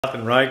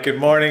Nothing, right? Good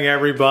morning,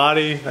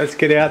 everybody. Let's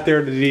get out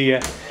there to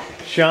the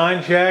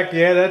shine shack.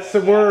 Yeah, that's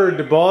the word.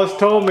 The boss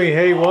told me,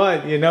 hey,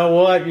 what? You know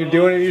what? You're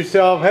doing it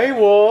yourself. Hey,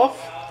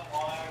 Wolf.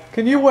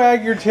 Can you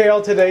wag your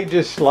tail today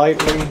just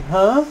slightly?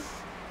 Huh?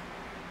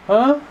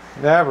 Huh?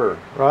 Never,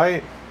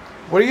 right?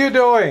 What are you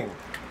doing?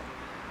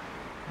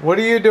 What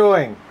are you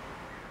doing?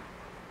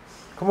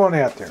 Come on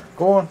out there.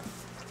 Go on.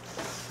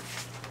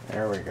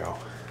 There we go.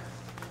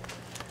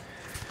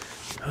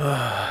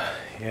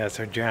 Yeah,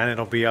 so Janet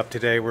will be up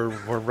today. We're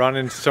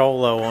running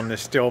solo on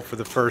this still for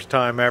the first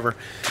time ever.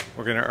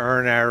 We're going to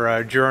earn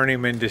our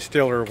journeyman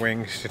distiller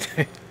wings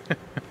today.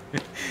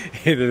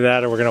 Either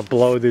that or we're going to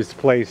blow this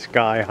place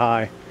sky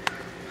high.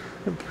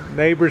 The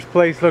neighbor's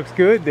place looks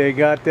good. They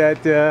got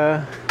that,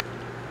 this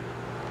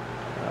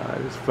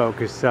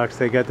focus sucks.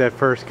 They got that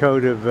first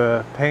coat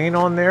of paint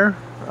on there.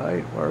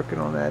 Right, working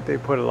on that. They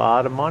put a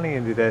lot of money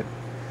into that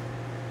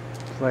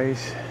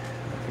place.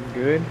 Looking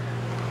good.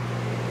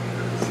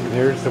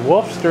 There's the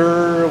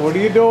Wolfster. What are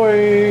you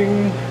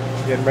doing?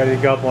 Getting ready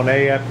to go up on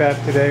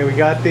AFF today. We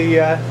got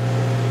the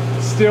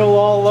still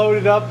all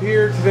loaded up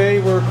here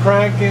today. We're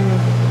cranking.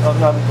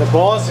 The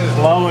boss is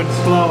low and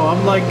slow.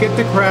 I'm like, get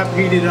the crap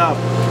heated up.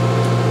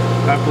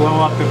 I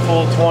blow up the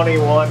full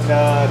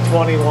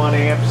 21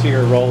 amps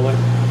here rolling.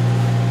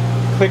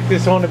 Click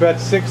this on about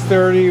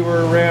 6:30.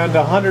 We're around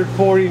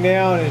 140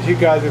 now, and as you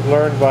guys have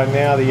learned by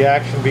now, the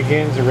action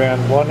begins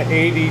around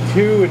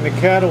 182 in the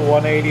kettle.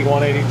 180,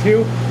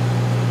 182.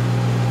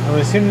 And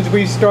as soon as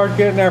we start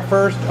getting our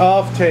first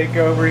offtake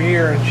over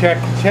here and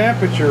check the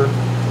temperature,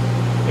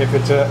 if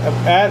it's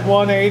at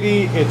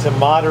 180, it's a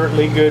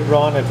moderately good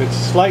run. If it's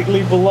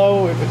slightly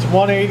below, if it's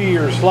 180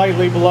 or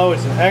slightly below,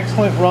 it's an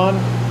excellent run.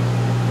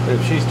 But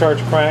if she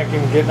starts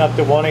cranking, getting up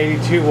to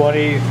 182,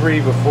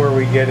 183 before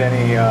we get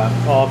any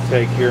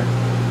offtake here,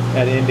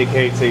 that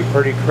indicates a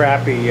pretty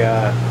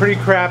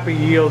crappy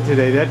yield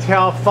today. That's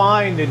how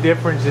fine the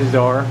differences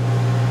are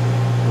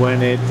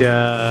when it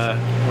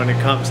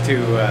comes to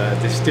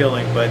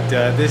distilling. But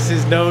this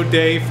is no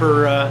day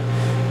for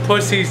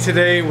pussies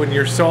today when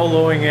you're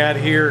soloing out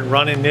here and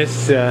running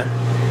this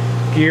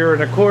gear.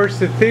 And of course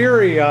the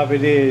theory of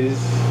it is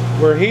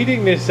we're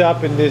heating this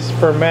up in this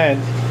ferment,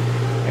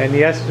 and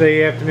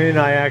yesterday afternoon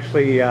I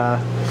actually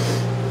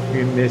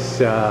in this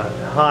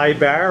high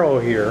barrel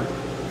here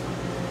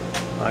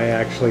I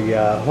actually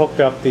hooked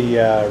up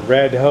the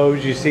red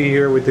hose you see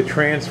here with the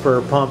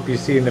transfer pump you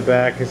see in the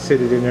back and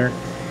sit it in there.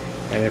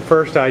 And at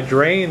first I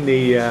drained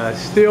the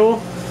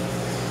still,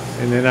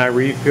 and then I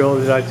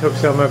refilled it. I took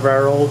some of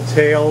our old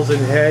tails and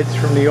heads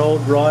from the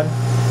old run,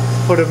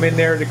 put them in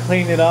there to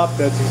clean it up.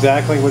 That's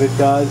exactly what it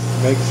does.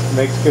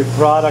 Makes good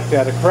product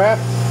out of crap.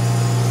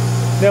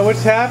 Now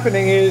what's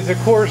happening is, of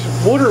course,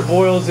 water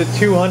boils at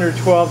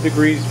 212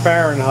 degrees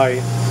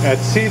Fahrenheit at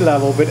sea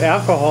level, but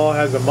alcohol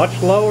has a much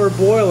lower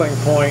boiling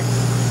point.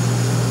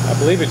 I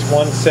believe it's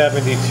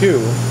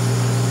 172.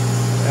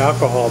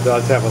 Alcohol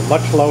does have a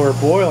much lower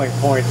boiling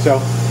point,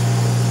 so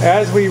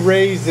as we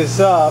raise this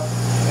up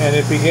and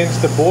it begins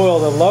to boil,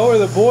 the lower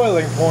the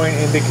boiling point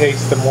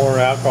indicates the more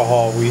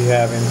alcohol we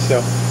have in. So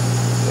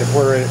if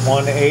we're at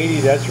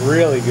 180, that's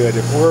really good.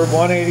 If we're at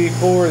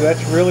 184,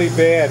 that's really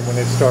bad when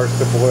it starts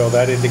to boil.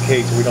 That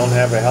indicates we don't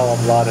have a hell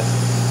of a lot of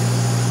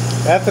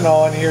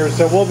ethanol in here.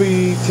 So we'll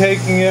be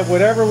taking it,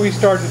 whatever we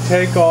start to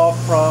take off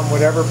from,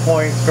 whatever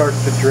point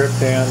starts to drip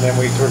down, then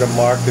we sort of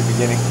mark the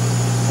beginning.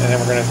 And then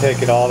we're going to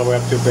take it all the way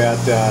up to about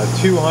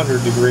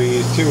 200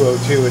 degrees,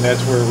 202, and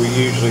that's where we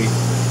usually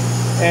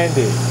end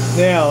it.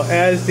 Now,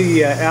 as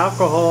the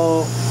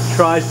alcohol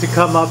tries to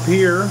come up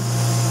here,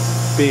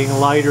 being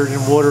lighter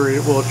than water,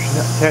 it will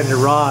tend to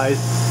rise.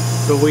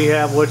 But we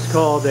have what's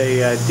called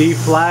a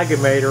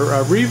deflagrator,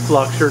 a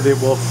refluxer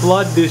that will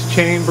flood this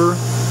chamber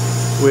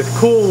with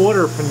cool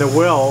water from the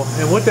well.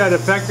 And what that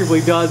effectively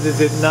does is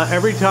it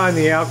every time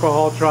the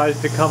alcohol tries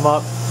to come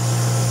up,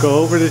 go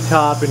over the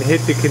top and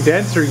hit the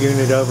condenser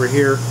unit over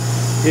here,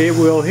 it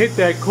will hit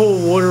that cool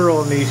water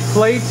on these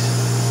plates,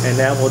 and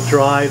that will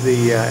drive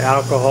the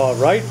alcohol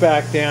right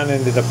back down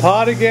into the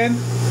pot again,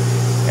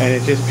 and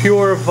it just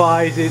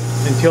purifies it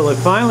until it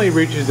finally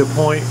reaches the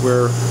point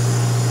where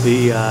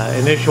the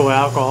initial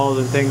alcohols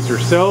and things are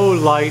so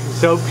light and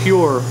so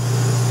pure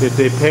that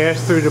they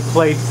pass through the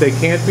plates. They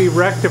can't be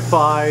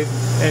rectified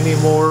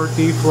anymore,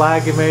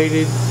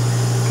 deflagrated,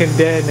 and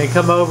they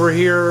come over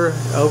here,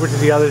 over to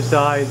the other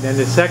side, and then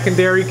the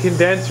secondary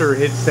condenser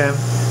hits them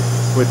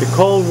with the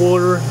cold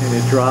water, and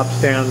it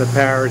drops down the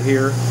parrot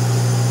here,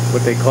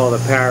 what they call the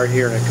parrot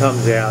here, and it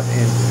comes out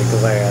into the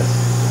glass.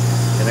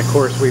 And of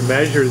course we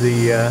measure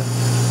the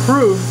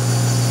proof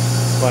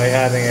by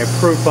having a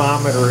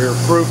proofometer here,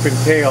 proof in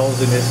tails,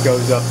 and this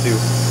goes up to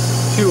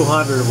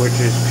 200, which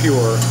is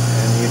pure,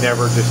 and you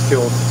never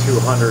distill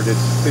to 200.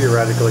 It's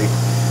theoretically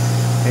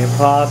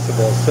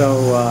impossible.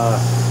 So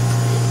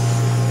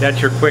that's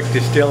your quick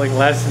distilling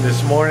lesson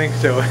this morning.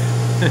 So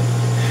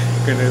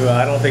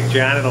I don't think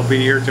Janet will be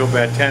here till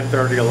about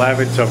 10:30,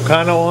 11, so I'm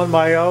kind of on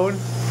my own.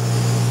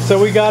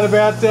 So we got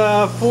about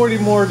 40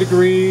 more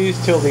degrees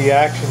till the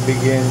action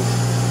begins.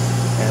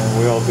 and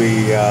we'll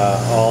be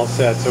all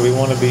set. So we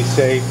want to be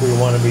safe, we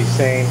want to be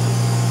sane,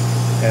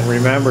 and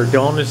remember,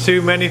 don't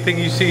assume anything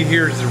you see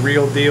here is the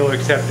real deal,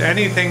 except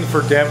anything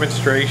for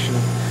demonstration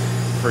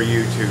for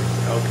YouTube,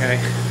 okay?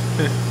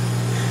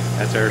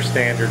 That's our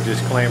standard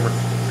disclaimer.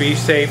 Be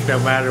safe no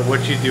matter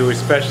what you do,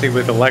 especially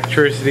with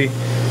electricity.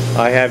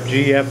 I have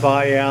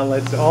GFI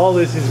outlets. All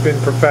this has been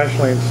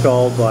professionally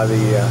installed by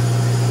the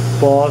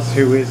boss,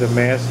 who is a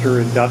master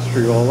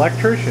industrial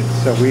electrician.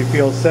 So we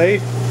feel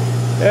safe,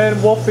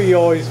 and Wolfie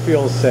always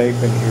feels safe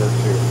in here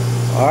too.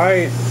 All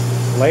right,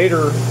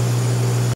 later.